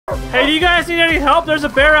Hey, do you guys need any help? There's a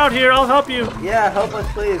bear out here. I'll help you. Yeah, help us,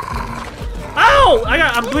 please. Ow!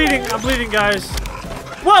 I'm bleeding. I'm bleeding, guys.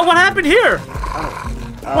 What happened here?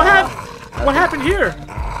 What happened here?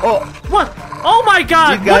 Oh. What? Oh my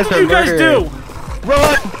God! What did you guys do?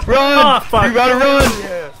 Run! Run! Oh, fuck. You gotta run!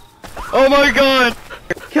 Oh my God!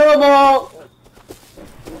 Kill them all!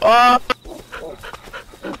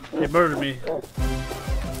 They murdered me. Hey,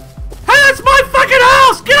 that's my fucking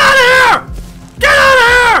house! Get out of here! Get out of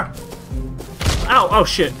here! Ow! Oh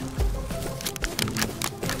shit!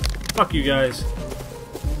 Fuck you guys.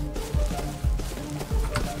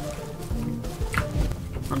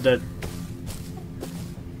 I'm dead.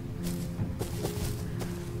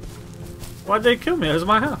 Why'd they kill me? It was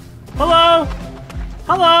my house. Hello?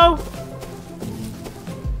 Hello?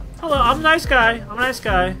 Hello, I'm a nice guy. I'm a nice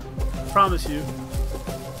guy. Promise you.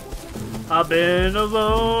 I've been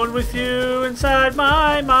alone with you inside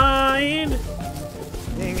my mind.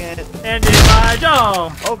 Dang it. And in my jaw.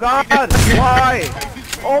 Oh God! Why?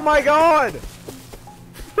 Oh my God!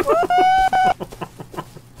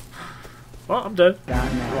 Well, I'm dead.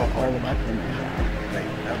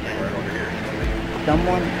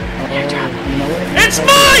 Someone. It's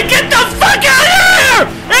mine! Get the fuck out of here!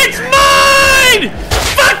 It's mine!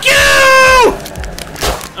 Fuck you!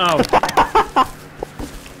 Oh.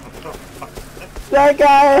 That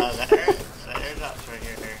guy!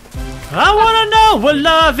 I wanna know what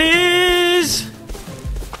love is.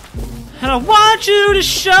 And I want you to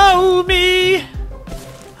show me.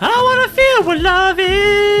 I wanna feel what love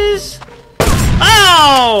is.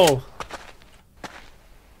 Ow!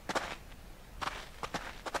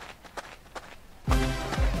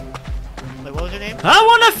 Wait, what was your name? I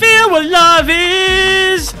wanna feel what love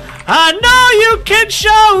is. I know you can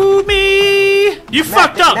show me. You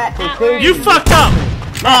fucked up. You fucked up.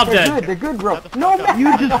 Oh, I'm dead. They're good, bro. No, Matt.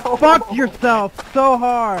 You just fucked yourself so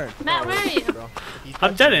hard. Matt, where are you?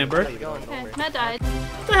 I'm dead, Amber. Okay, Matt died.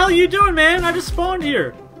 What the hell are you doing, man? I just spawned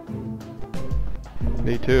here.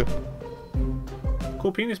 Me too.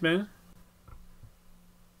 Cool penis, man.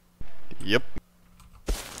 Yep.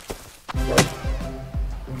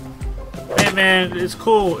 Hey, man, it's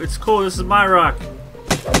cool. It's cool. This is my rock.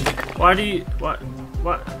 Why do you... What?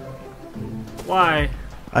 Why?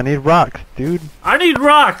 I need rocks, dude. I need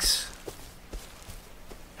rocks!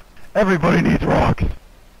 Everybody needs rocks.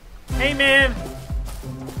 Hey, man.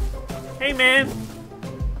 Hey, man.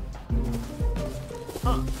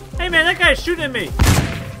 Oh. Hey, man, that guy's shooting at me.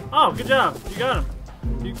 Oh, good job. You got him.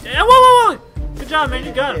 Whoa! Good job, man.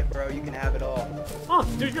 You got him. Bro, you can have it all. Oh,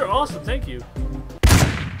 dude, you're awesome. Thank you.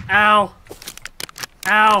 Ow.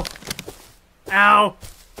 Ow. Ow.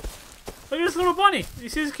 Look at this little bunny. You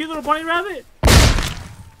see this cute little bunny rabbit?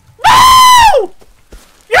 No!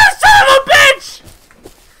 You son of a bitch!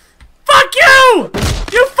 Fuck you!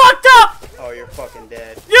 You fucked up! Oh, you're fucking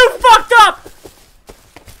dead. You fucked up!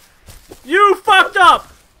 You fucked up!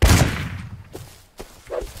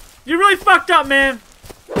 You really fucked up, man.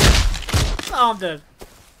 Oh, I'm dead.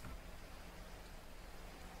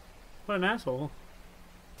 What an asshole.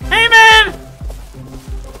 Hey, man!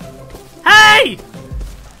 Hey!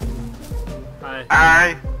 Hi.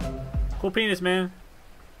 Hi. Cool penis, man.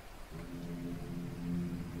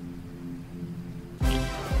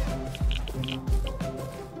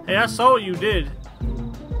 Hey, I saw what you did.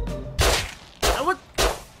 What?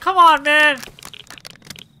 Come on, man!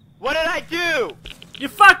 What did I do? You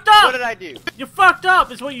fucked up! What did I do? You fucked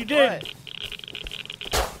up is what you did. What?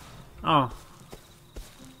 Oh.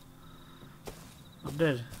 I'm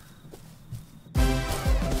dead.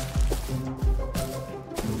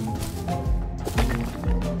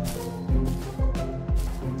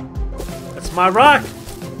 That's my rock!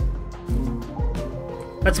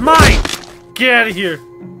 That's mine! Get out of here!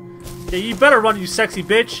 Yeah, you better run, you sexy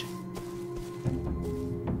bitch!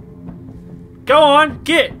 Go on,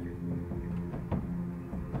 get!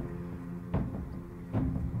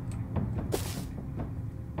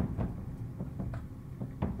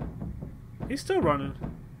 He's still running.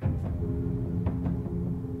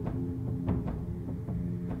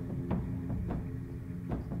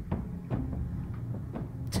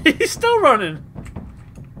 He's still running.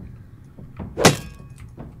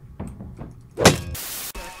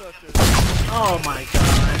 Oh my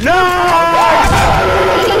God. No!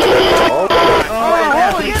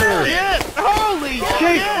 Holy shit! Holy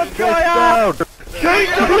shit! What's going on?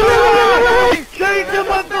 Chase him with the rock! Chase him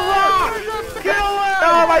with the rock! Kill him!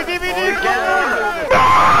 Oh, my DVD!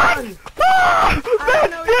 Matt's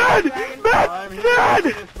dead! Matt's dead!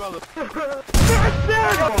 Matt's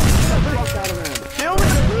dead! Kill the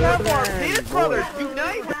Kevlar! Penis Brothers,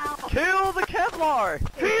 unite! Kill the Kevlar!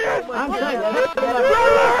 Penis! I'm dead.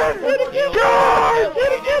 Run!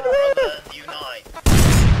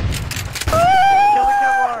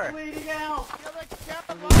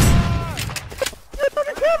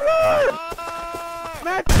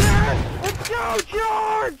 No,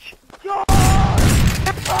 George! George!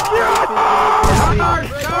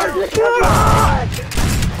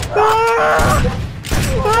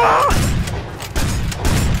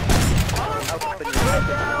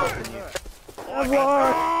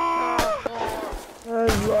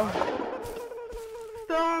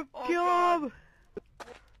 Stop! Kill him!